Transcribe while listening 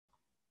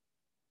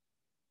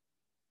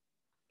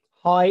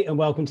Hi, and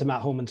welcome to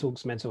Matt Horman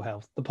Talks Mental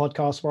Health, the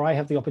podcast where I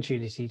have the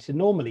opportunity to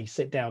normally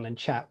sit down and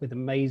chat with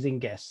amazing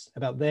guests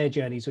about their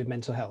journeys with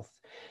mental health.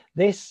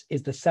 This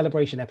is the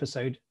celebration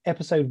episode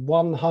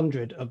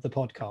 100 of the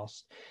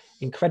podcast.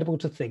 Incredible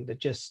to think that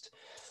just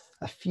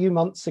a few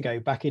months ago,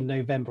 back in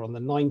November, on the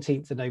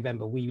 19th of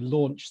November, we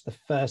launched the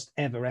first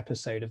ever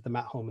episode of the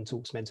Matt Horman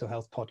Talks Mental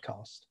Health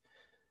podcast.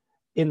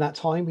 In that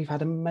time, we've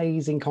had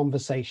amazing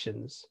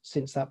conversations.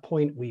 Since that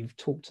point, we've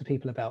talked to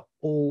people about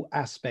all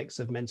aspects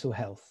of mental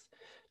health,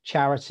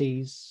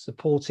 charities,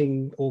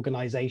 supporting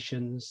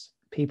organizations,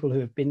 people who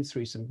have been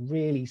through some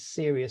really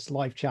serious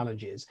life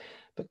challenges,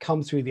 but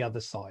come through the other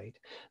side.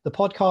 The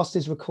podcast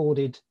is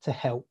recorded to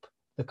help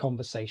the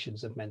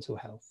conversations of mental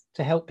health,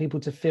 to help people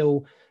to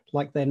feel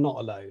like they're not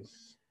alone.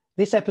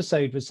 This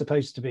episode was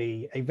supposed to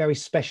be a very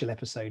special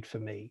episode for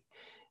me.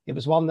 It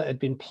was one that had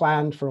been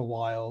planned for a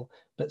while,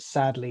 but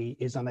sadly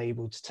is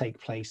unable to take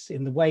place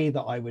in the way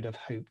that I would have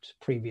hoped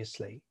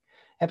previously.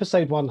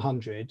 Episode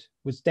 100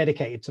 was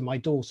dedicated to my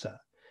daughter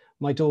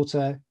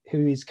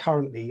who is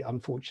currently,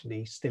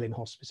 unfortunately, still in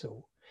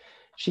hospital.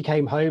 She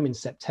came home in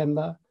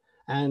September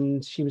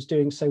and she was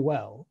doing so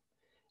well.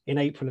 In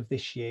April of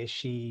this year,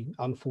 she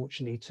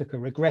unfortunately took a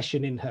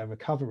regression in her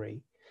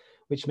recovery,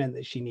 which meant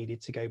that she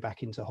needed to go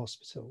back into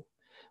hospital.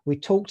 We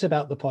talked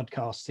about the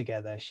podcast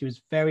together. She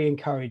was very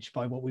encouraged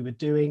by what we were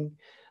doing,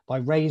 by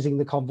raising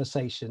the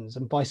conversations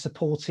and by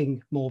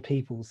supporting more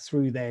people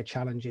through their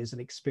challenges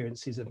and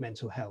experiences of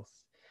mental health.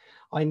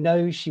 I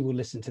know she will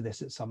listen to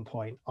this at some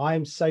point. I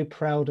am so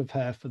proud of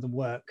her for the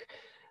work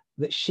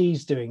that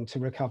she's doing to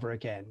recover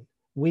again.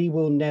 We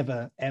will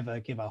never, ever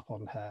give up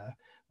on her.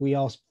 We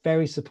are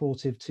very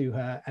supportive to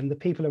her, and the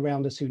people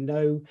around us who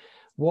know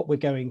what we're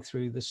going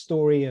through, the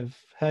story of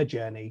her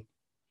journey,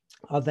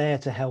 are there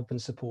to help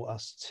and support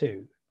us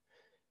too.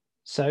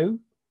 So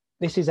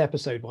this is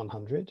episode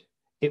 100.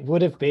 It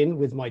would have been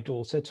with my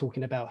daughter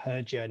talking about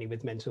her journey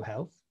with mental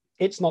health.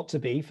 It's not to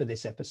be for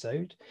this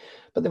episode,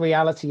 but the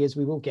reality is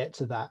we will get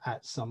to that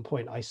at some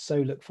point. I so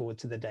look forward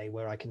to the day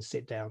where I can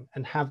sit down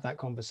and have that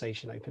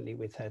conversation openly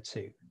with her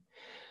too.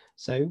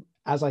 So,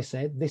 as I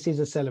said, this is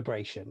a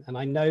celebration, and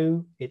I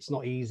know it's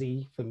not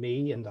easy for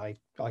me, and I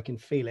can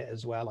feel it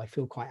as well. I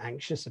feel quite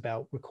anxious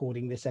about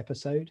recording this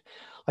episode.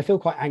 I feel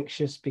quite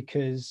anxious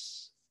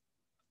because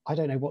I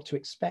don't know what to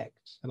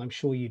expect, and I'm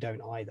sure you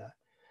don't either.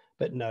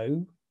 But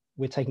no,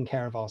 we're taking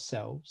care of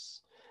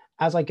ourselves.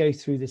 As I go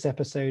through this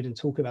episode and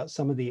talk about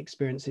some of the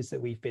experiences that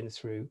we've been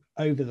through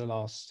over the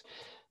last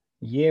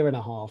year and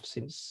a half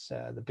since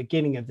the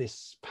beginning of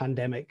this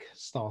pandemic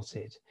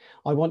started,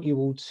 I want you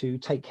all to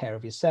take care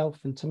of yourself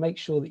and to make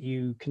sure that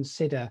you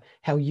consider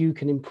how you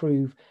can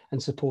improve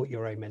and support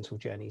your own mental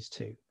journeys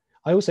too.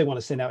 I also want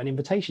to send out an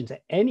invitation to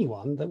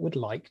anyone that would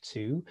like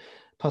to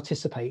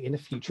participate in a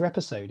future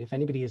episode. If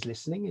anybody is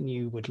listening and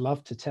you would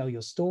love to tell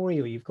your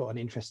story, or you've got an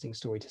interesting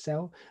story to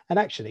tell, and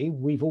actually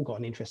we've all got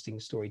an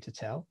interesting story to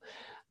tell,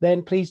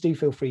 then please do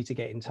feel free to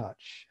get in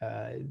touch.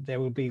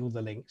 There will be all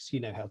the links, you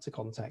know how to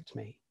contact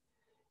me.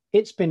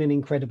 It's been an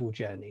incredible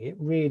journey. It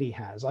really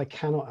has. I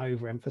cannot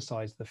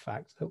overemphasize the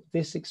fact that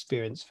this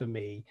experience for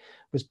me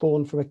was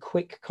born from a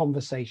quick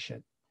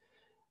conversation.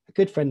 A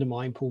good friend of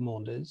mine, Paul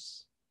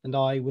Maunders, and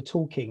I were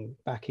talking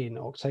back in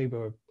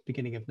October,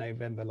 beginning of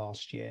November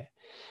last year.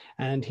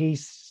 And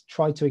he's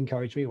tried to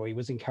encourage me, or he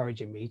was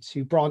encouraging me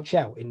to branch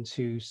out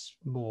into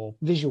more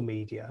visual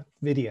media,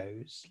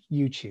 videos,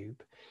 YouTube.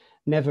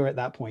 Never at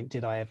that point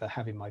did I ever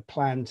have in my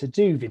plan to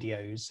do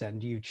videos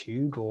and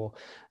YouTube or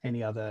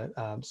any other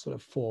sort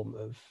of form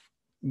of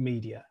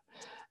media.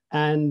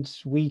 And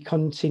we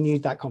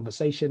continued that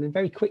conversation, and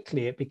very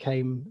quickly it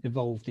became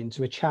evolved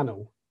into a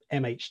channel,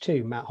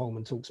 MH2, Matt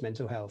Horman Talks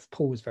Mental Health.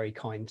 Paul was very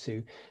kind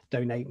to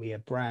donate me a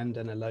brand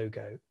and a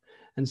logo.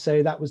 And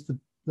so that was the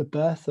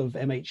birth of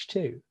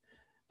MH2.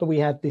 But we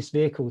had this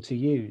vehicle to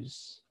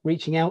use.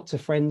 Reaching out to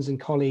friends and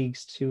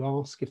colleagues to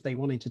ask if they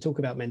wanted to talk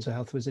about mental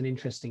health was an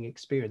interesting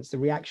experience. The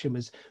reaction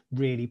was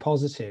really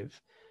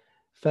positive.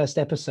 First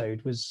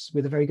episode was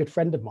with a very good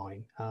friend of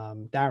mine,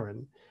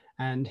 Darren,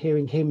 and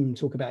hearing him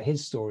talk about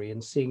his story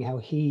and seeing how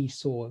he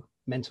saw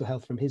mental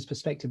health from his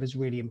perspective was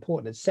really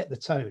important. It set the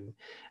tone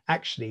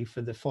actually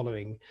for the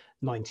following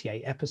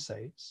 98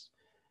 episodes.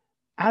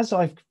 As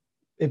I've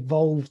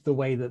evolved the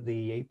way that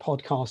the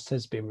podcast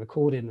has been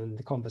recorded and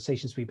the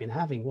conversations we've been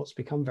having, what's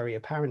become very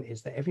apparent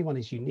is that everyone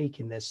is unique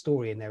in their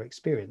story and their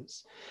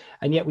experience.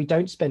 And yet we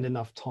don't spend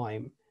enough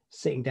time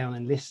sitting down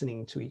and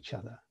listening to each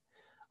other.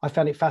 I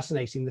found it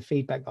fascinating, the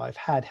feedback that I've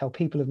had, how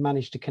people have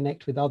managed to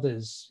connect with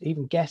others,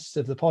 even guests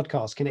of the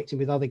podcast, connecting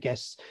with other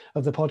guests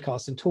of the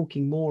podcast and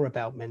talking more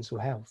about mental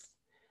health.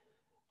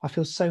 I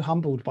feel so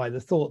humbled by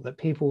the thought that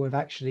people have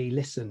actually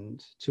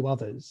listened to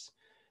others,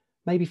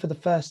 maybe for the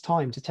first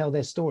time, to tell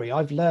their story.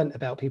 I've learned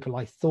about people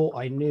I thought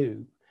I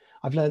knew.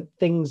 I've learned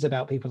things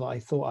about people that I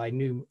thought I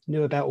knew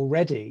about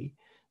already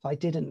that I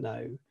didn't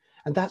know.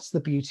 And that's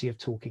the beauty of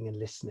talking and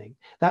listening.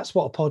 That's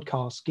what a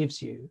podcast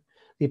gives you,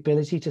 the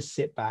ability to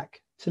sit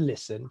back, to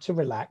listen, to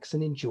relax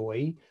and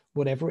enjoy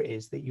whatever it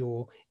is that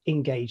you're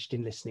engaged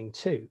in listening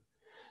to.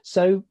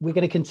 So we're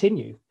going to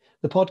continue.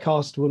 The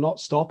podcast will not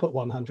stop at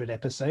 100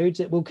 episodes.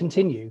 It will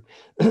continue.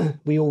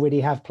 We already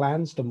have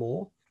plans for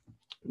more.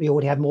 We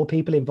already have more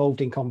people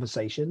involved in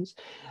conversations,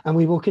 and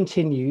we will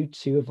continue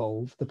to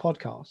evolve the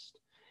podcast.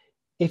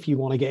 If you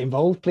want to get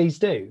involved, please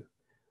do.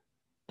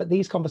 But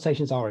these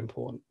conversations are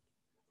important.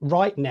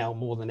 Right now,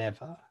 more than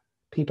ever,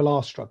 people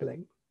are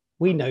struggling.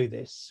 We know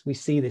this. We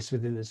see this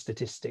within the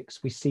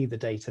statistics. We see the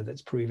data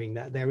that's proving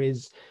that there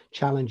is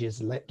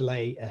challenges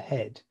lay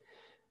ahead.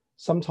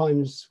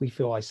 Sometimes we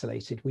feel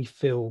isolated. We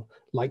feel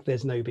like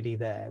there's nobody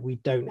there. We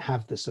don't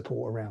have the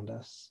support around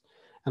us.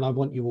 And I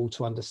want you all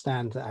to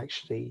understand that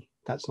actually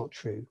that's not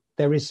true.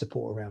 There is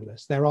support around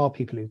us. There are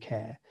people who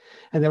care.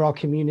 And there are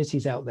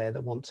communities out there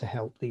that want to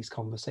help these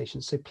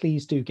conversations. So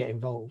please do get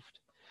involved.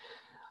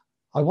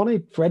 I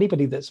wanted, for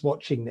anybody that's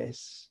watching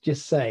this,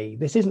 just say,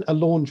 this isn't a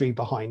laundry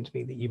behind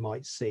me that you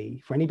might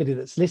see. For anybody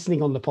that's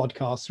listening on the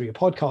podcast through your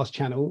podcast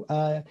channel,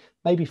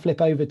 maybe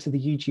flip over to the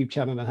YouTube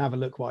channel and have a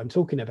look what I'm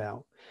talking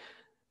about.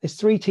 There's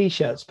 3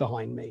 t-shirts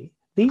behind me.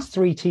 These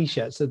 3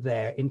 t-shirts are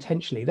there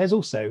intentionally. There's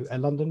also a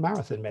London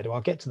Marathon medal.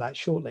 I'll get to that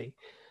shortly.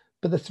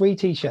 But the 3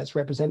 t-shirts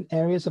represent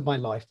areas of my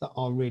life that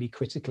are really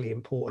critically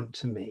important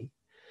to me.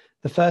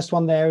 The first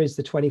one there is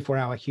the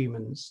 24-Hour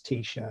Humans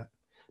t-shirt.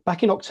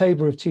 Back in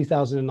October of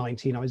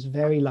 2019, I was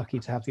very lucky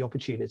to have the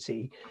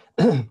opportunity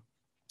to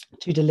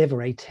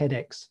deliver a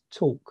TEDx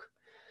talk.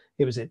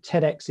 It was at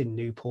TEDx in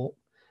Newport,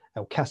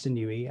 El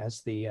Casanui,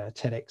 as the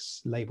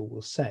TEDx label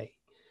will say.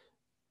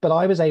 But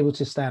I was able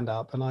to stand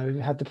up, and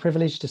I had the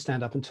privilege to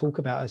stand up and talk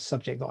about a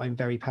subject that I'm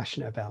very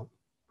passionate about,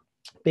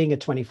 being a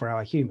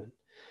 24-hour human.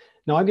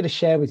 Now, I'm going to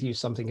share with you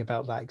something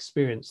about that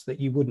experience that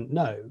you wouldn't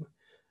know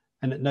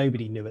and that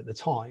nobody knew at the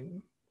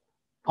time.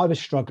 I was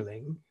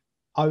struggling.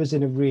 I was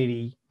in a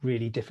really,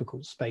 really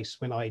difficult space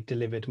when I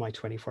delivered my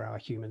 24-Hour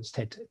Humans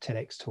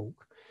TEDx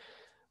talk.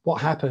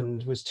 What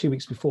happened was 2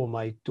 weeks before,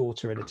 my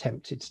daughter had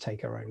attempted to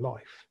take her own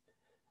life.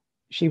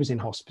 She was in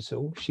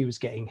hospital. She was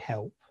getting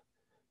help.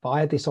 But I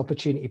had this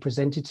opportunity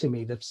presented to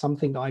me, that's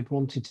something that I'd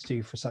wanted to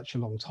do for such a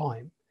long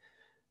time.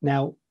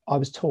 Now, I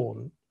was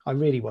torn. I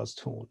really was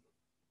torn.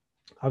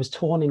 I was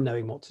torn in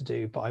knowing what to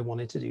do, but I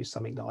wanted to do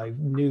something that I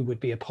knew would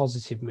be a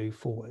positive move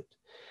forward.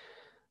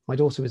 My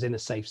daughter was in a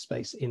safe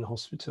space in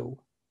hospital,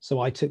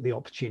 so I took the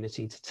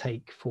opportunity to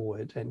take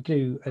forward and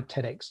do a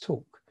TEDx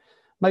talk.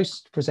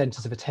 Most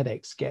presenters of a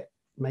TEDx get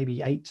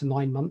maybe 8 to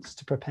 9 months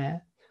to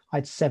prepare. I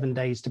had 7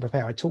 days to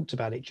prepare. I talked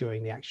about it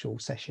during the actual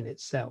session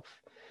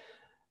itself.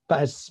 But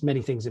as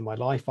many things in my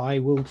life, I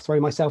will throw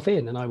myself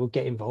in and I will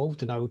get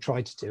involved and I will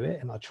try to do it,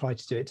 and I'll try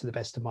to do it to the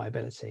best of my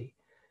ability.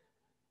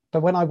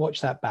 But when I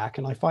watch that back,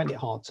 and I find it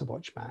hard to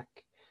watch back,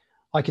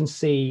 I can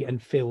see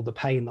and feel the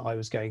pain that I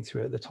was going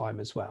through at the time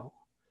as well.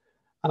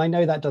 And I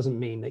know that doesn't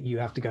mean that you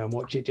have to go and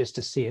watch it just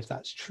to see if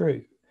that's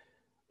true.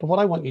 But what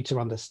I want you to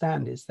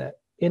understand is that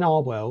in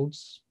our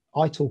worlds,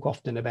 I talk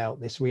often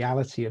about this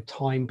reality of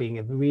time being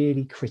a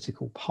really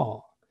critical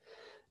part.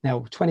 Now,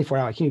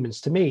 24-Hour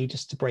Humans, to me,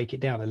 just to break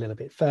it down a little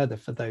bit further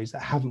for those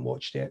that haven't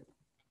watched it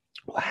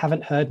or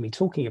haven't heard me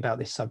talking about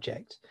this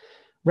subject,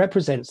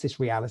 represents this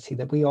reality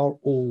that we are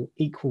all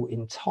equal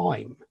in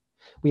time.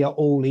 We are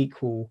all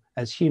equal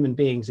as human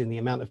beings in the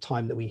amount of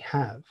time that we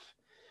have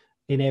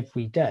in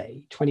every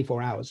day,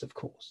 24 hours, of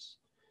course.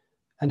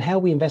 And how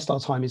we invest our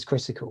time is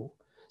critical.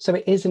 So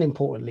it is an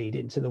important lead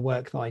into the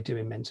work that I do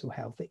in mental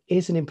health. It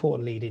is an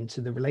important lead into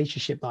the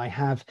relationship that I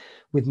have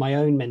with my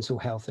own mental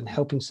health and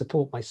helping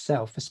support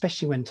myself,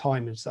 especially when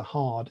times are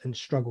hard and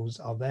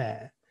struggles are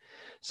there.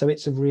 So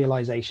it's a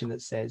realization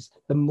that says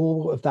the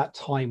more of that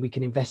time we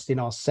can invest in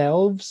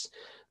ourselves,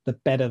 the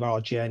better our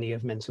journey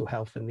of mental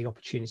health and the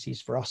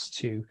opportunities for us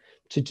to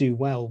do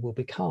well will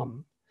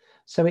become.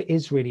 So it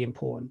is really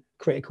important.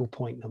 Critical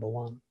point number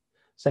 1.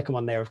 Second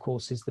one there, of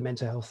course, is the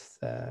mental health,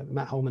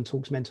 Matt Holman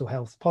Talks Mental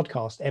Health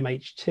podcast,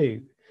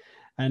 MH2.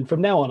 And from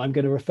now on, I'm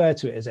going to refer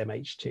to it as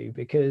MH2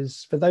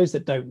 because for those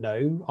that don't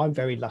know, I'm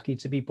very lucky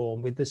to be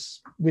born with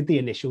the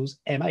initials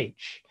MH,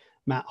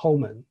 Matt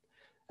Holman,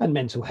 and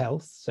mental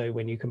health. So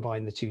when you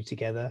combine the two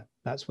together,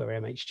 that's where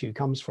MH2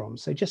 comes from.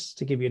 So just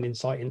to give you an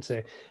insight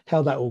into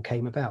how that all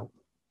came about.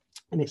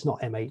 And it's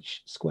not MH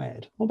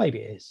squared, or maybe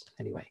it is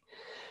anyway.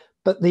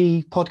 But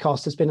the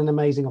podcast has been an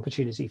amazing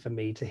opportunity for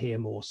me to hear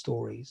more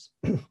stories,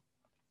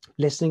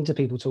 listening to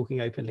people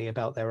talking openly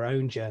about their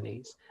own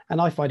journeys.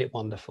 And I find it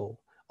wonderful.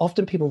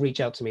 Often people reach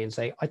out to me and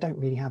say, I don't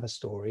really have a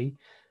story,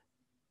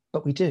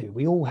 but we do.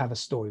 We all have a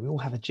story. We all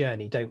have a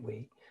journey, don't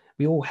we?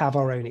 We all have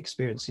our own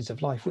experiences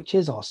of life, which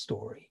is our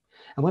story.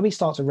 And when we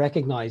start to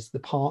recognize the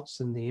parts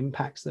and the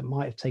impacts that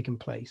might have taken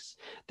place,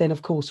 then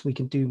of course we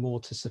can do more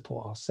to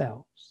support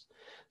ourselves.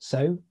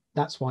 So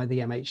that's why the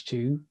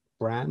MH2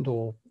 brand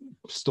or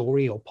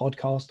story or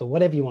podcast or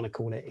whatever you want to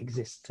call it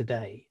exists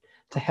today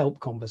to help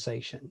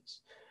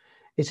conversations.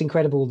 It's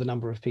incredible the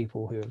number of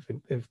people who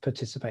have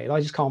participated. I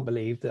just can't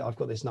believe that I've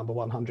got this number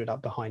 100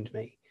 up behind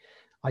me.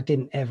 I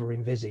didn't ever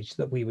envisage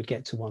that we would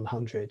get to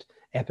 100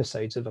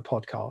 episodes of a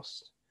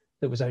podcast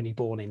that was only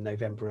born in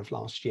November of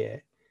last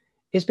year.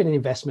 It's been an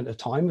investment of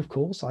time, of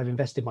course. I've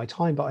invested my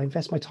time, but I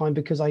invest my time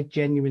because I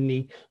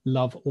genuinely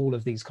love all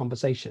of these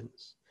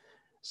conversations.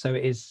 So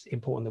it is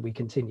important that we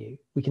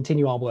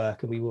continue our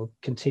work, and we will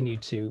continue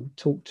to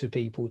talk to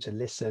people, to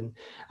listen,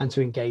 and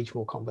to engage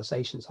more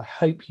conversations. I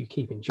hope you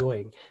keep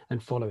enjoying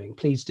and following.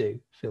 Please do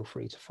feel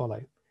free to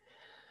follow.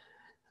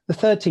 The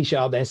third t-shirt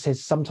out there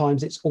says,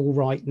 sometimes it's all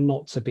right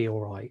not to be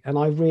all right. And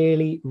I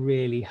really,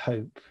 really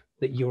hope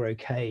that you're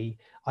okay.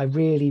 I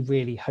really,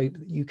 really hope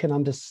that you can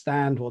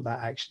understand what that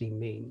actually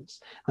means.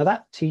 Now,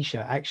 that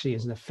t-shirt actually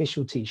is an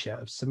official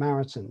t-shirt of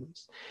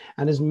Samaritans.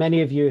 And as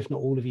many of you, if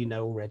not all of you,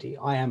 know already,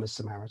 I am a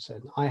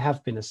Samaritan. I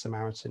have been a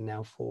Samaritan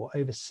now for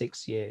over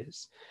 6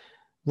 years.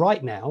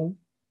 Right now,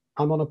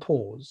 I'm on a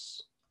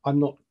pause. I'm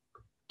not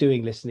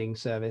doing listening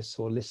service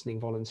or listening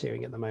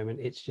volunteering at the moment.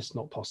 It's just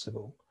not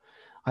possible.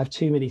 I have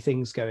too many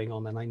things going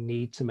on, and I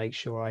need to make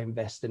sure I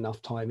invest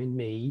enough time in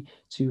me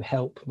to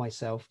help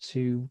myself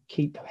to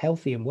keep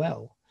healthy and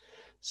well.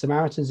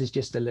 Samaritans is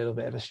just a little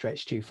bit of a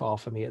stretch too far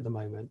for me at the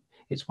moment.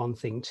 It's one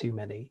thing too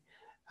many.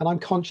 And I'm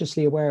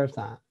consciously aware of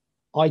that.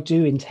 I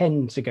do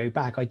intend to go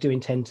back. I do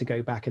intend to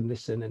go back and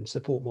listen and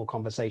support more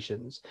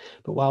conversations.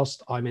 But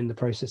whilst I'm in the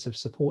process of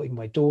supporting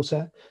my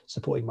daughter,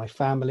 supporting my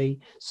family,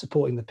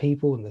 supporting the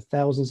people and the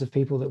thousands of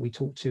people that we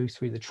talk to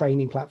through the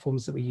training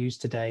platforms that we use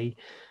today,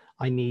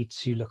 I need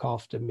to look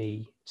after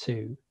me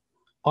too.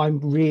 I'm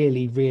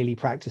really, really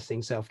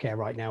practicing self-care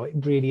right now. It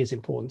really is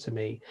important to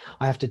me.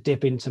 I have to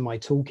dip into my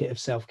toolkit of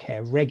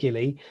self-care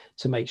regularly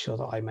to make sure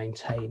that I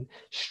maintain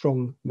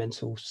strong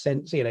mental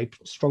sense,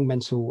 strong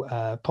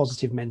mental,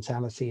 positive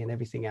mentality and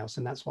everything else.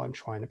 And that's what I'm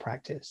trying to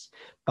practice.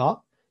 But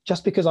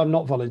just because I'm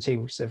not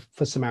volunteering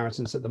for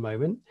Samaritans at the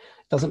moment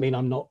doesn't mean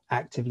I'm not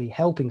actively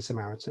helping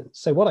Samaritans.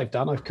 So what I've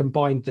done, I've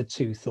combined the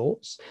two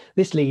thoughts.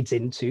 This leads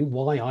into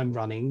why I'm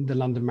running the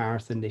London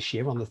Marathon this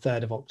year on the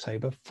 3rd of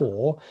October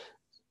for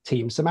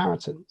Team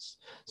Samaritans.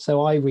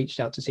 So I reached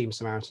out to Team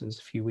Samaritans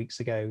a few weeks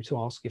ago to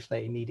ask if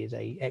they needed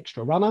an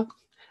extra runner.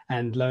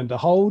 And lo and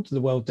behold,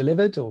 the world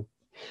delivered, or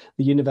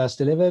the universe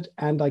delivered,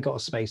 and I got a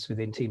space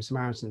within Team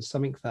Samaritans,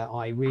 something that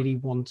I really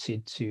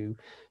wanted to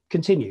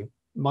continue.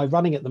 My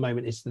running at the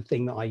moment is the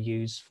thing that I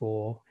use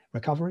for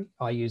recovery.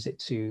 I use it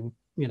to,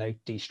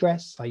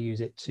 de-stress. I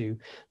use it to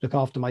look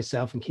after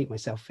myself and keep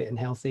myself fit and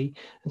healthy.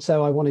 And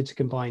so I wanted to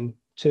combine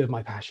two of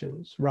my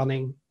passions,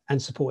 running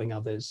and supporting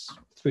others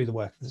through the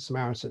work of the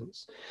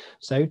Samaritans.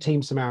 So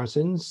Team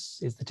Samaritans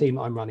is the team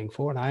that I'm running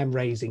for, and I am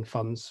raising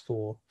funds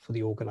for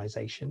the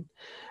organization.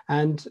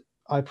 And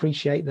I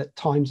appreciate that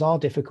times are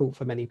difficult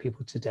for many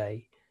people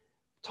today.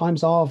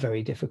 Times are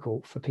very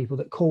difficult for people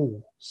that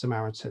call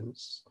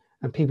Samaritans,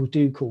 and people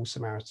do call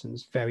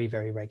Samaritans very,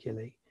 very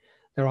regularly.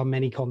 There are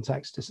many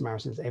contacts to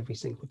Samaritans every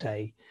single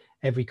day.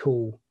 Every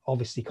call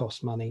obviously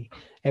costs money.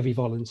 Every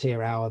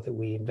volunteer hour that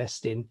we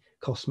invest in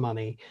costs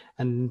money.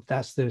 And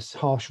that's the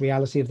harsh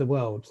reality of the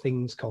world.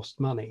 Things cost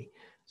money.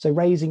 So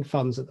raising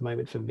funds at the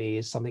moment for me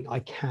is something I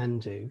can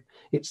do.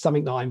 It's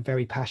something that I'm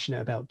very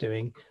passionate about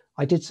doing.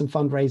 I did some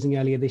fundraising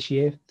earlier this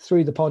year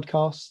through the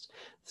podcast,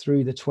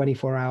 through the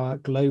 24-hour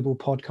global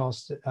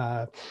podcast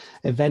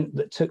event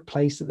that took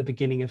place at the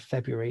beginning of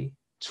February.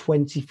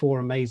 24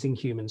 amazing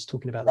humans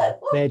talking about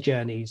their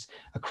journeys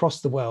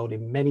across the world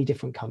in many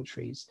different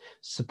countries,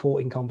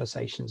 supporting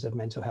conversations of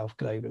mental health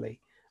globally.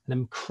 An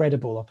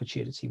incredible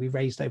opportunity. We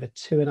raised over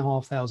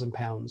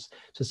 £2,500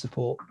 to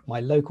support my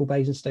local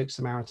Basingstoke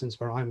Samaritans,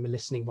 where I'm a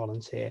listening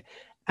volunteer,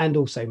 and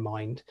also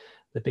Mind,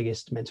 the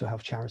biggest mental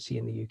health charity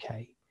in the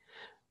UK.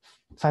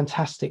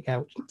 Fantastic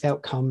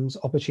outcomes,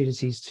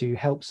 opportunities to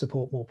help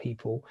support more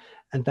people,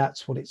 and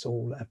that's what it's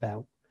all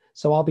about.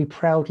 So I'll be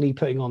proudly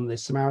putting on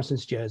this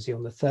Samaritans jersey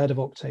on the 3rd of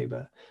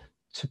October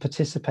to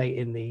participate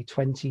in the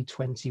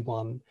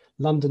 2021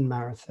 London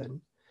Marathon.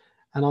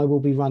 And I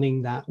will be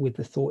running that with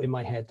the thought in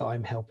my head that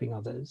I'm helping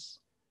others.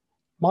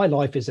 My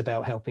life is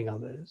about helping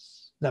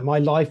others, that my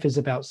life is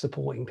about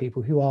supporting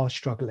people who are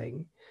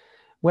struggling.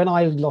 When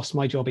I lost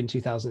my job in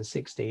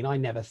 2016, I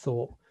never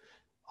thought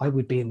I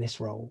would be in this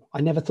role.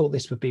 I never thought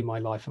this would be my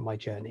life and my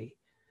journey.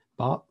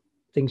 But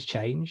things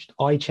changed.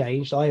 I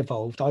changed. I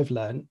evolved. I've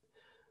learned.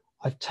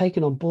 I've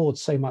taken on board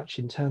so much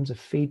in terms of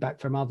feedback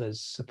from others,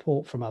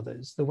 support from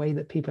others, the way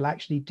that people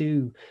actually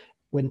do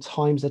when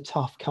times are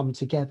tough come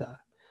together.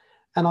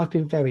 And I've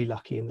been very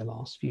lucky in the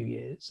last few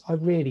years. I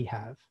really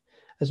have.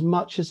 As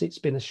much as it's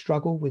been a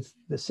struggle with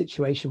the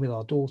situation with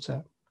our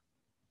daughter,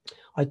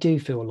 I do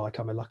feel like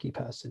I'm a lucky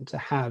person to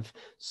have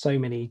so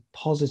many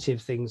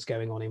positive things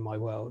going on in my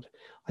world.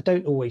 I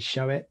don't always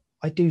show it.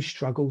 I do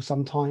struggle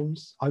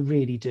sometimes. I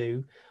really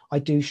do. I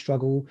do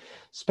struggle,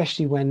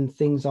 especially when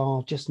things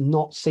are just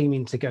not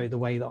seeming to go the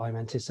way that I'm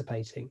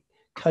anticipating.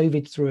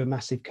 COVID threw a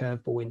massive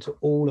curveball into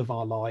all of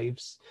our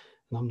lives.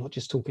 And I'm not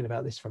just talking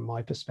about this from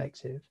my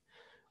perspective.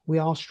 We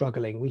are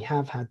struggling. We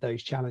have had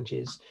those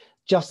challenges.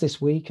 Just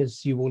this week,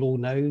 as you will all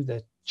know,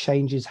 the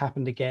changes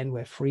happened again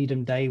where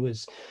Freedom Day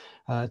was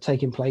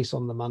taking place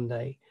on the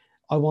Monday.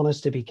 I want us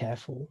to be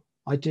careful.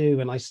 I do,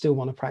 and I still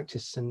want to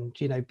practice and,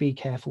 be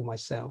careful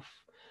myself.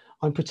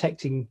 I'm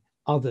protecting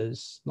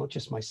others, not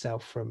just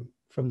myself, from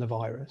from the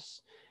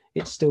virus.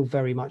 It's still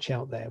very much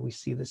out there. We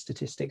see the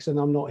statistics, and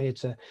I'm not here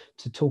to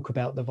talk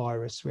about the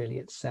virus really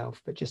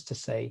itself, but just to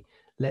say,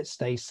 let's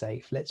stay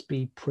safe. Let's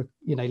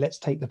let's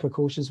take the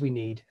precautions we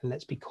need, and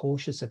let's be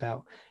cautious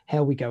about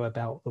how we go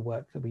about the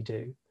work that we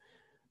do.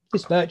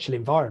 This virtual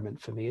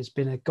environment for me has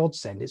been a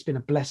godsend. It's been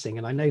a blessing.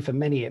 And I know for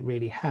many it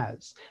really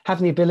has.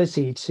 Having the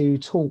ability to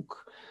talk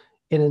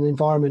in an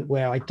environment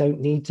where I don't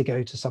need to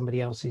go to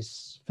somebody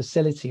else's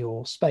facility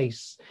or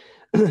space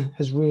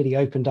has really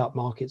opened up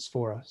markets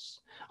for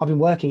us. I've been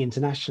working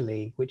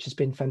internationally, which has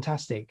been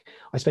fantastic.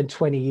 I spent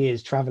 20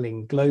 years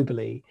traveling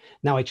globally.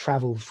 Now I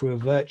travel through a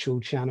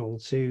virtual channel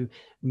to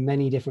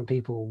many different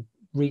people,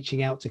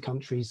 reaching out to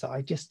countries that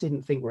I just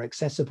didn't think were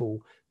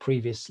accessible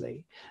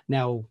previously.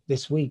 Now,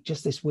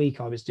 just this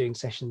week, I was doing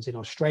sessions in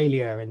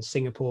Australia and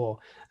Singapore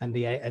and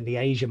the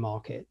Asia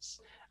markets.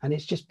 And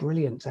it's just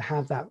brilliant to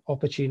have that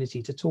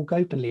opportunity to talk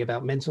openly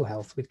about mental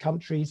health with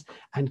countries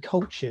and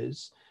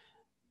cultures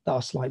that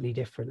are slightly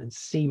different and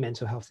see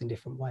mental health in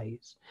different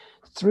ways.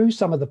 Through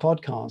some of the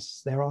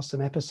podcasts, there are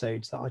some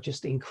episodes that are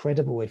just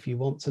incredible if you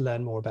want to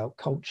learn more about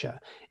culture.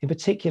 In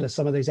particular,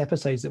 some of those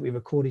episodes that we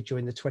recorded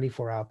during the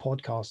 24-hour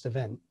podcast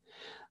event.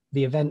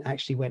 The event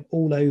actually went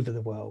all over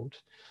the world,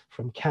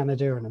 from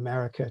Canada and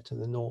America to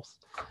the north,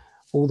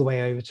 all the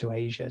way over to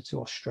Asia, to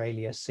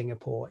Australia,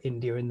 Singapore,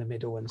 India in the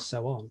middle, and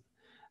so on.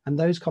 And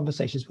those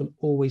conversations will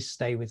always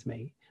stay with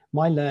me.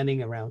 My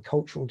learning around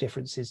cultural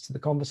differences to the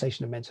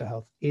conversation of mental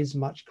health is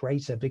much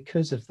greater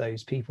because of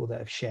those people that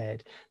have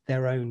shared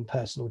their own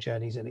personal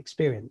journeys and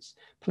experience.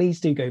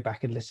 Please do go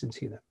back and listen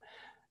to them.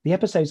 The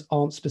episodes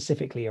aren't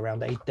specifically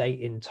around a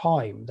date in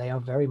time. They are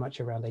very much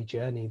around a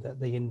journey that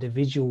the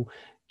individual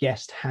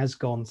guest has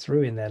gone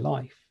through in their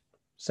life.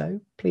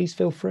 So please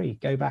feel free,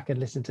 go back and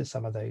listen to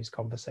some of those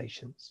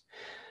conversations.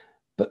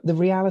 But the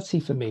reality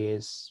for me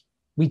is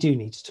we do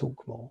need to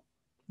talk more.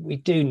 We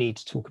do need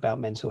to talk about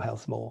mental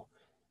health more.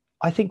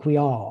 I think we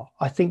are.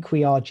 I think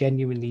we are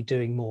genuinely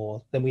doing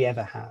more than we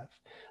ever have.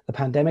 The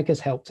pandemic has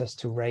helped us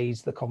to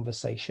raise the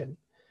conversation.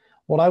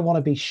 What I want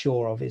to be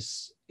sure of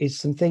is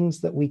some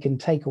things that we can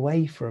take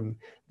away from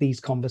these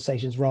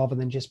conversations rather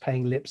than just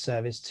paying lip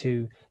service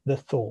to the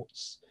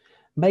thoughts.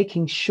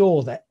 Making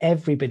sure that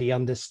everybody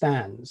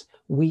understands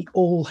we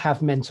all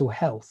have mental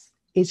health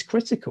is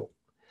critical.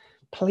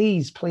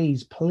 Please,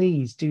 please,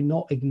 please do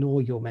not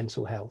ignore your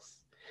mental health.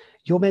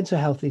 Your mental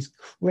health is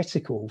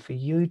critical for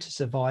you to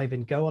survive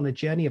and go on a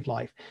journey of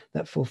life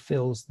that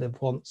fulfills the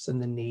wants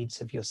and the needs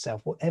of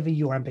yourself. Whatever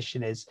your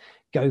ambition is,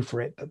 go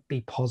for it, but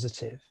be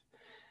positive.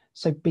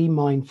 So be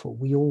mindful.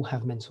 We all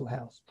have mental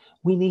health.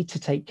 We need to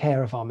take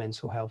care of our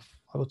mental health.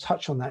 I will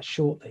touch on that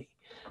shortly.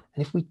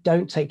 And if we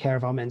don't take care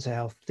of our mental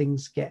health,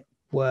 things get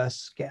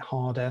worse, get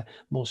harder,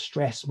 more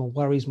stress, more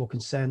worries, more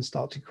concerns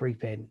start to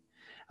creep in.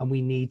 And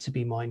we need to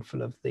be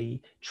mindful of the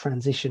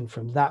transition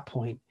from that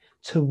point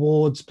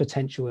towards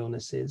potential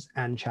illnesses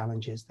and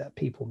challenges that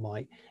people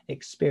might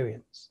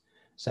experience.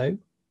 So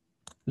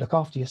look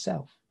after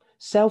yourself.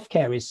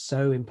 Self-care is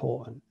so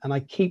important. And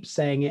I keep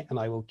saying it, and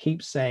I will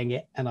keep saying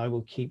it, and I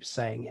will keep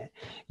saying it.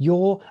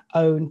 Your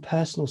own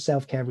personal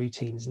self-care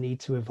routines need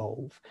to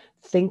evolve.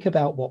 Think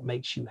about what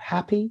makes you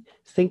happy.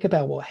 Think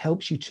about what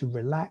helps you to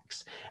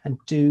relax, and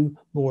do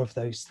more of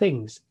those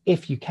things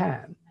if you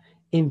can.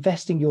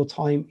 Investing your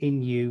time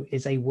in you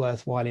is a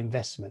worthwhile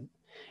investment.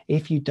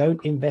 If you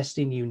don't invest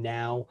in you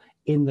now,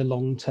 in the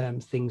long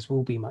term, things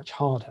will be much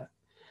harder.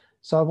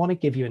 So I want to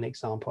give you an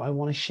example. I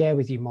want to share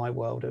with you my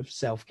world of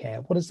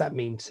self-care. What does that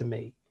mean to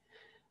me?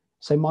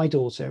 So my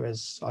daughter,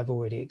 as I've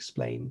already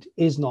explained,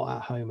 is not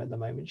at home at the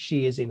moment.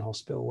 She is in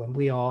hospital, and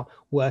we are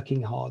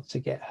working hard to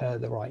get her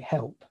the right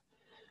help.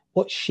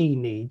 What she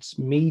needs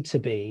me to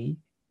be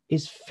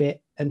is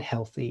fit and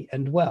healthy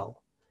and well.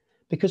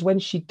 Because when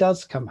she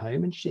does come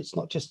home, and it's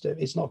not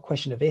a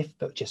question of if,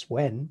 but just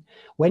when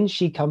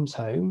she comes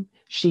home,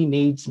 she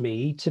needs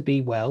me to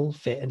be well,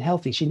 fit and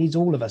healthy. She needs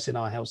all of us in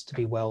our house to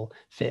be well,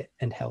 fit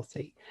and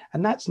healthy.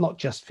 And that's not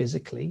just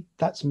physically,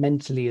 that's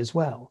mentally as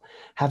well.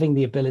 Having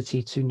the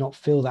ability to not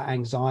feel that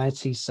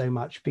anxiety so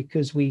much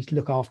because we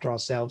look after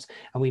ourselves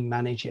and we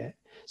manage it.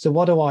 So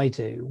what do I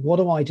do?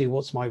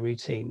 What's my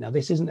routine? Now,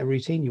 this isn't a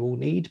routine you all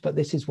need, but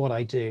this is what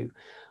I do.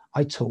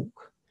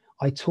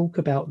 I talk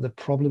about the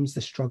problems,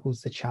 the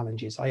struggles, the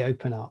challenges. I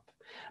open up,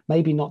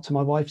 maybe not to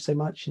my wife so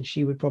much, and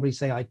she would probably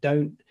say I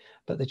don't,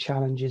 but the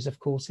challenges, of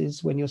course,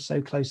 is when you're so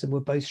close and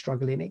we're both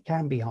struggling, it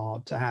can be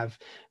hard to have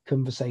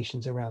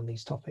conversations around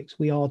these topics.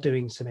 We are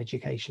doing some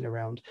education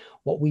around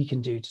what we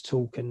can do to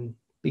talk and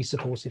be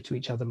supportive to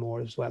each other more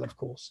as well, of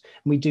course.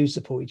 And we do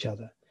support each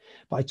other.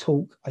 But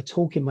I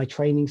talk in my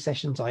training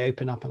sessions. I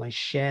open up and I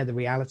share the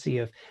reality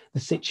of the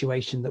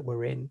situation that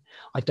we're in.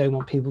 I don't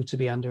want people to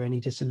be under any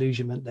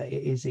disillusionment that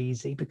it is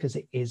easy, because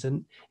it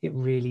isn't. It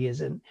really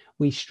isn't.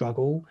 We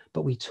struggle,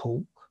 but we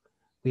talk.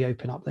 We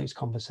open up those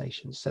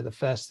conversations. So the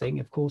first thing,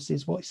 of course,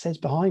 is what it says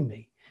behind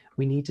me.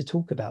 We need to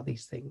talk about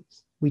these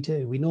things. We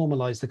do. We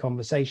normalize the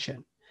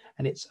conversation,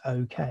 and it's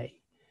okay.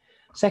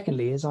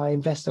 Secondly, is I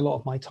invest a lot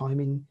of my time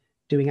in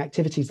doing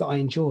activities that I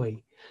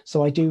enjoy.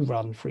 So I do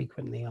run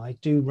frequently. I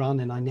do run,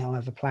 and I now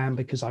have a plan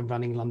because I'm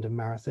running London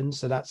Marathon.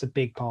 So that's a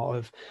big part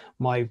of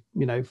my,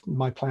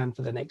 my plan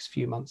for the next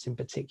few months in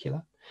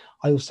particular.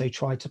 I also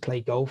try to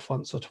play golf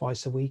once or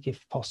twice a week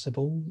if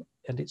possible.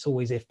 And it's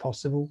always if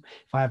possible.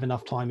 If I have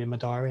enough time in my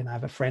diary and I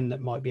have a friend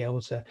that might be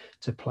able to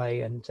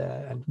play and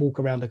walk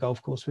around the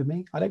golf course with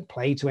me. I don't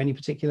play to any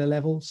particular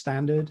level,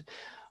 standard.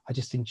 I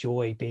just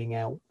enjoy being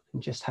out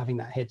and just having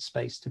that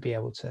headspace to be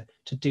able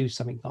to do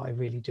something that I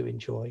really do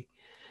enjoy.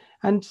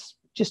 And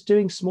just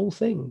doing small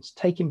things,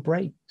 taking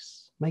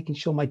breaks, making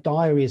sure my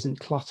diary isn't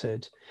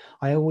cluttered.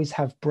 I always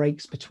have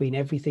breaks between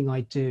everything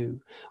I do.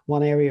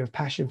 One area of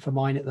passion for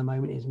mine at the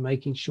moment is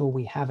making sure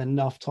we have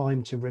enough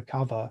time to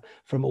recover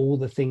from all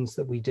the things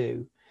that we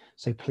do.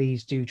 So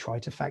please do try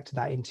to factor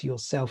that into your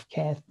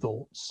self-care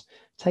thoughts.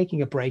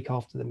 Taking a break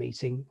after the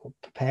meeting or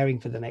preparing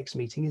for the next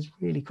meeting is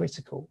really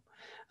critical.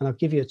 And I'll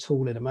give you a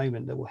tool in a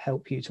moment that will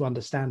help you to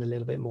understand a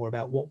little bit more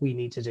about what we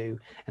need to do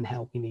and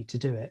how we need to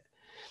do it.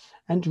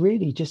 And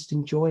really just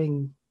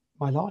enjoying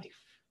my life,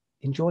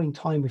 enjoying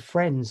time with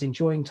friends,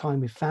 enjoying time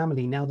with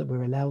family now that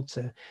we're allowed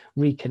to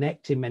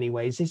reconnect in many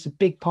ways is a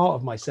big part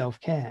of my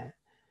self-care.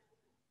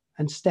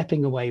 And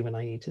stepping away when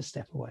I need to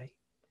step away.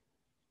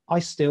 I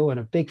still am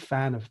a big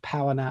fan of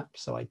power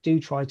naps, so I do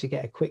try to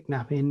get a quick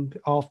nap in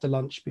after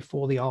lunch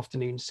before the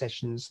afternoon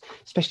sessions,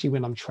 especially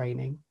when I'm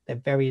training. They're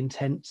very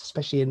intense,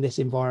 especially in this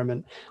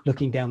environment,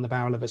 looking down the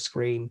barrel of a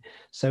screen.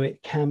 So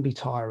it can be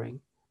tiring.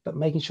 But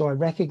making sure I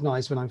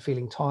recognize when I'm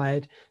feeling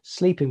tired,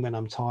 sleeping when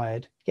I'm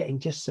tired, getting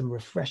just some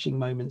refreshing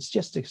moments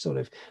just to sort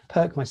of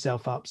perk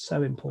myself up,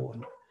 so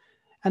important.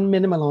 And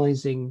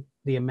minimizing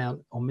the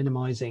amount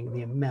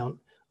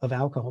of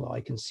alcohol that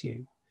I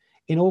consume.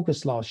 In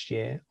August last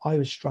year, I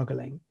was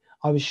struggling.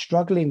 I was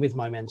struggling with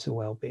my mental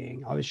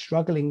well-being. I was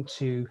struggling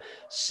to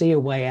see a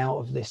way out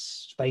of this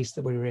space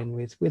that we were in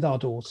with our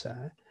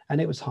daughter,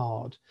 and it was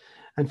hard.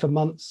 And for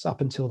months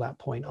up until that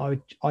point,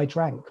 I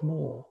drank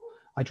more.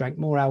 I drank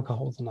more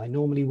alcohol than I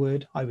normally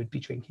would. I would be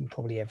drinking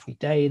probably every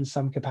day in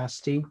some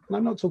capacity. And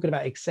I'm not talking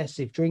about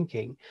excessive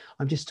drinking.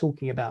 I'm just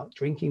talking about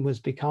drinking was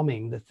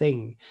becoming the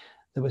thing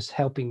that was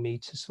helping me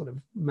to sort of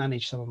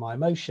manage some of my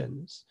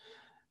emotions.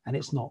 And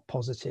it's not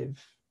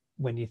positive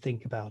when you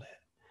think about it.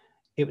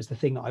 It was the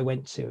thing that I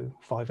went to.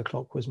 5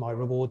 o'clock was my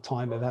reward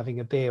time of having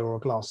a beer or a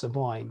glass of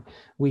wine.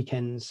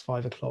 Weekends,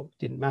 5 o'clock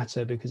didn't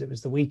matter because it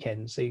was the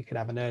weekend, so you could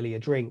have an earlier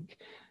drink.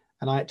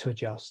 And I had to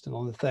adjust. And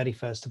on the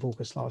 31st of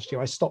August last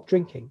year, I stopped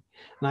drinking.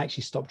 And I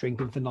actually stopped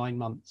drinking for 9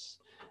 months.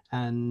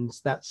 And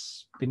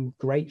that's been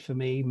great for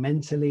me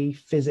mentally,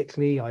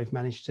 physically. I've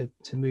managed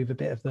to move a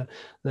bit of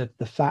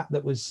the fat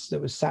that was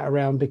sat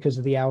around because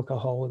of the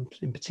alcohol, and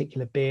in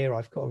particular beer.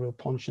 I've got a real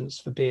penchant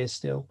for beer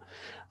still.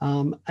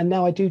 And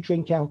now I do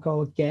drink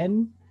alcohol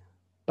again,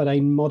 but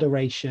in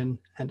moderation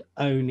and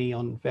only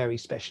on very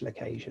special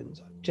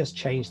occasions. I've just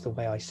changed the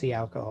way I see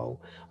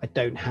alcohol. I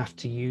don't have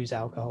to use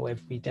alcohol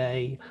every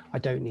day. I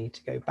don't need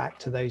to go back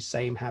to those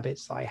same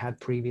habits I had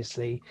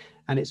previously.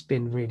 And it's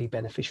been really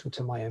beneficial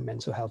to my own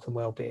mental health and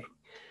well-being.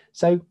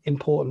 So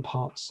important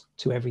parts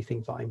to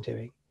everything that I'm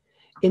doing.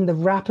 In the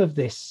wrap of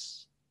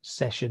this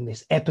session,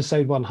 this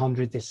episode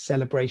 100, this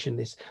celebration,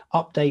 this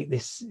update,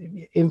 this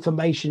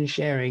information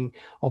sharing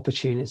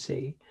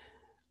opportunity,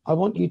 I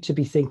want you to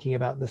be thinking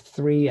about the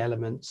 3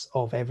 elements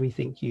of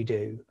everything you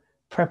do: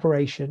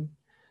 preparation,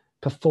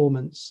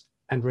 performance,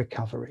 and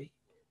recovery.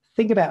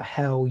 Think about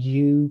how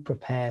you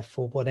prepare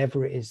for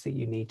whatever it is that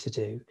you need to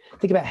do.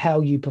 Think about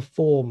how you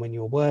perform when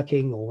you're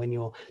working or when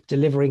you're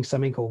delivering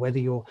something, or whether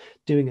you're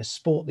doing a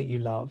sport that you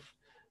love.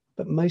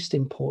 But most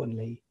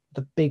importantly,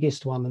 the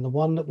biggest one, and the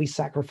one that we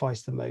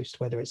sacrifice the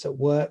most, whether it's at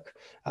work,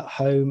 at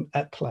home,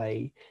 at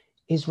play,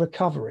 is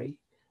recovery.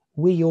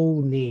 We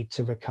all need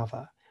to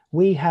recover.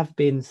 We have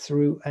been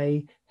through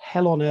a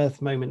hell on earth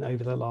moment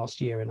over the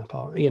last year and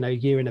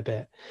a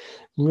bit.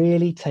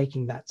 Really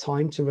taking that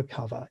time to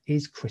recover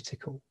is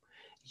critical.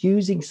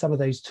 Using some of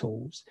those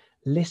tools,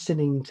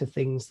 listening to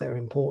things that are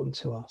important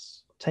to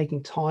us,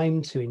 taking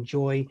time to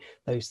enjoy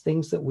those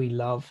things that we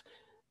love,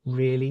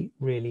 really,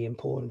 really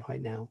important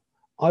right now.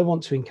 I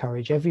want to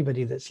encourage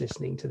everybody that's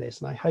listening to this,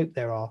 and I hope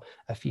there are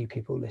a few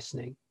people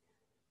listening,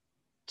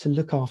 to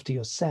look after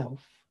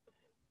yourself.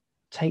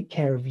 Take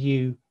care of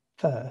you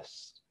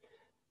first.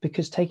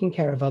 Because taking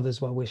care of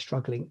others while we're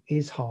struggling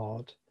is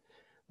hard.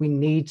 We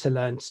need to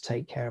learn to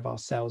take care of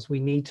ourselves. We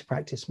need to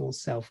practice more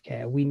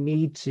self-care. We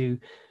need to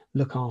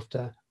look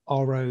after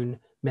our own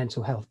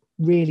mental health.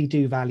 Really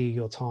do value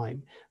your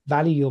time,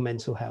 value your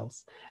mental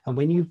health. And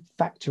when you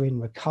factor in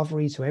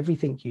recovery to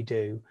everything you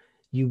do,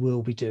 you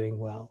will be doing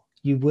well.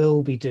 You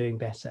will be doing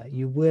better.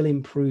 You will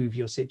improve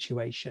your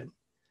situation.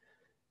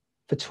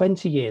 For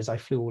 20 years, I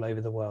flew all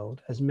over the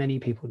world, as many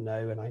people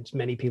know, and as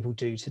many people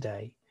do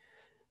today.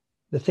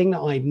 The thing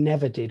that I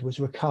never did was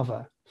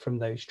recover from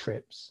those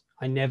trips.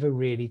 I never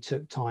really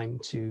took time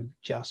to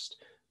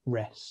just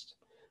rest.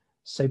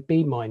 So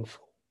be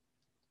mindful.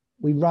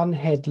 We run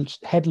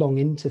headlong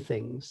into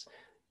things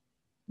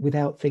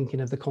without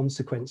thinking of the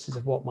consequences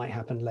of what might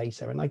happen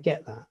later. And I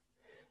get that.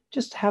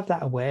 Just have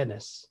that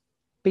awareness.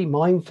 Be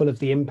mindful of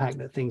the impact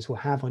that things will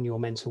have on your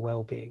mental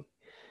well-being.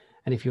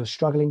 And if you're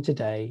struggling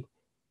today,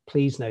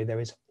 please know there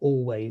is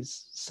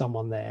always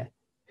someone there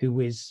who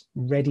is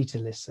ready to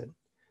listen,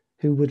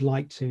 who would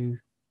like to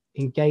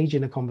engage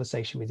in a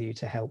conversation with you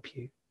to help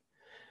you.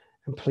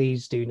 And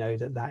please do know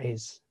that that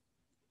is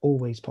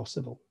always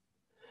possible.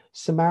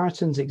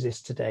 Samaritans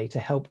exist today to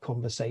help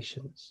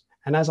conversations.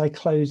 And as I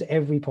close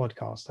every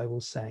podcast, I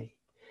will say,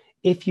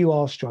 if you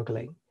are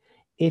struggling,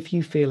 if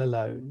you feel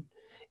alone,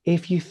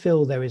 if you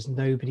feel there is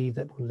nobody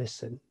that will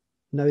listen,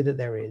 know that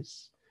there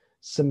is.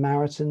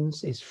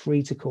 Samaritans is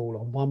free to call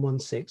on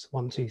 116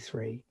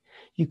 123.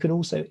 You can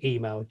also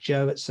email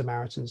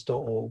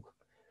joe@samaritans.org.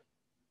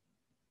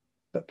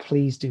 But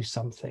please do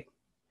something.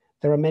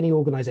 There are many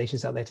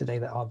organizations out there today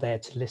that are there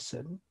to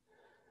listen.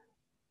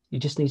 You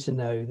just need to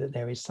know that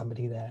there is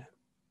somebody there.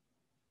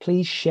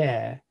 Please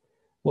share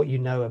what you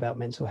know about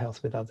mental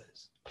health with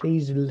others.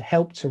 Please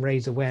help to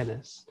raise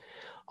awareness.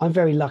 I'm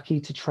very lucky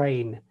to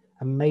train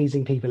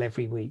amazing people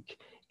every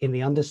week in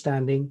the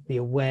understanding, the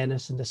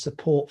awareness, and the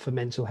support for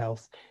mental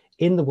health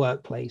in the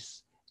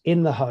workplace,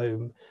 in the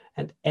home,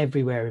 and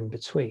everywhere in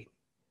between.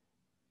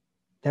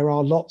 There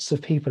are lots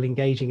of people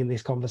engaging in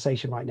this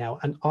conversation right now,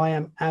 and I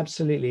am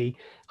absolutely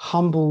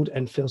humbled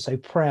and feel so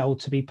proud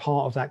to be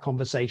part of that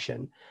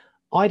conversation.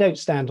 I don't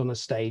stand on a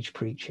stage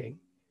preaching.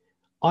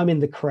 I'm in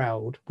the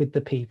crowd with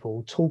the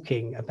people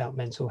talking about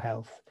mental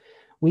health.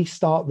 We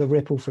start the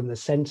ripple from the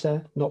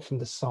center, not from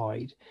the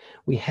side.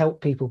 We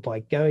help people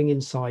by going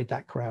inside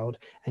that crowd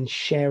and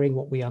sharing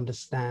what we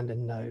understand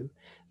and know.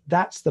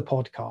 That's the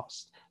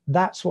podcast.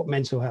 That's what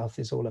mental health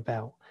is all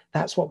about.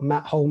 That's what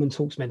Matt Holman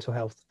Talks Mental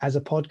Health as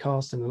a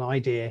podcast and an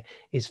idea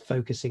is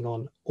focusing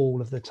on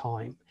all of the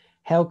time.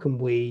 How can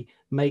we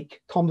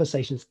make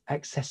conversations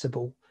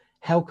accessible?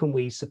 How can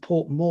we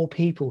support more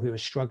people who are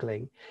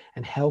struggling?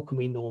 And how can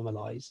we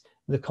normalize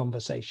the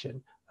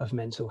conversation of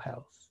mental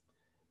health?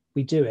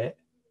 We do it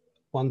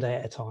one day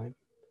at a time,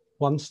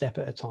 one step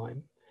at a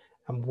time,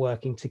 and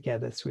working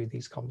together through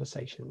these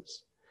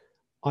conversations.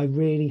 I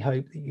really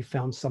hope that you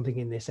found something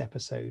in this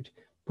episode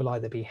will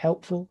either be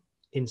helpful,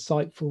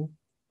 insightful,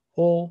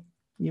 or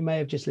you may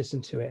have just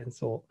listened to it and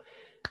thought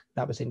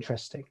that was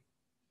interesting.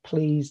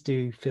 Please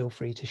do feel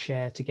free to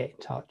share, to get in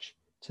touch,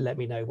 to let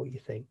me know what you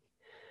think.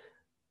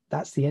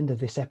 That's the end of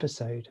this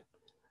episode.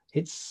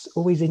 It's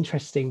always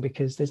interesting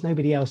because there's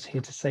nobody else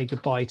here to say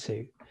goodbye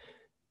to.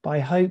 But I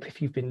hope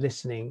if you've been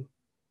listening,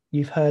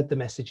 you've heard the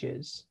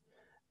messages.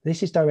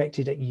 This is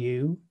directed at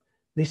you.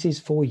 This is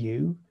for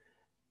you.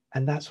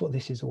 And that's what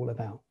this is all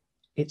about.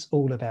 It's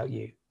all about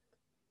you.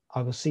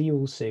 I will see you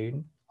all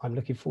soon. I'm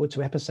looking forward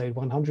to episode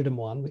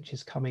 101, which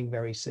is coming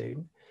very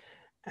soon.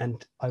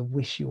 And I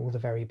wish you all the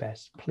very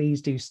best.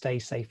 Please do stay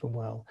safe and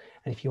well.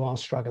 And if you are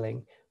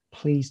struggling,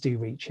 please do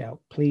reach out.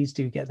 Please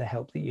do get the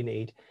help that you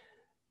need.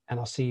 And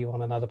I'll see you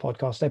on another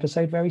podcast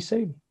episode very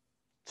soon.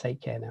 Take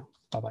care now.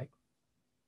 Bye-bye.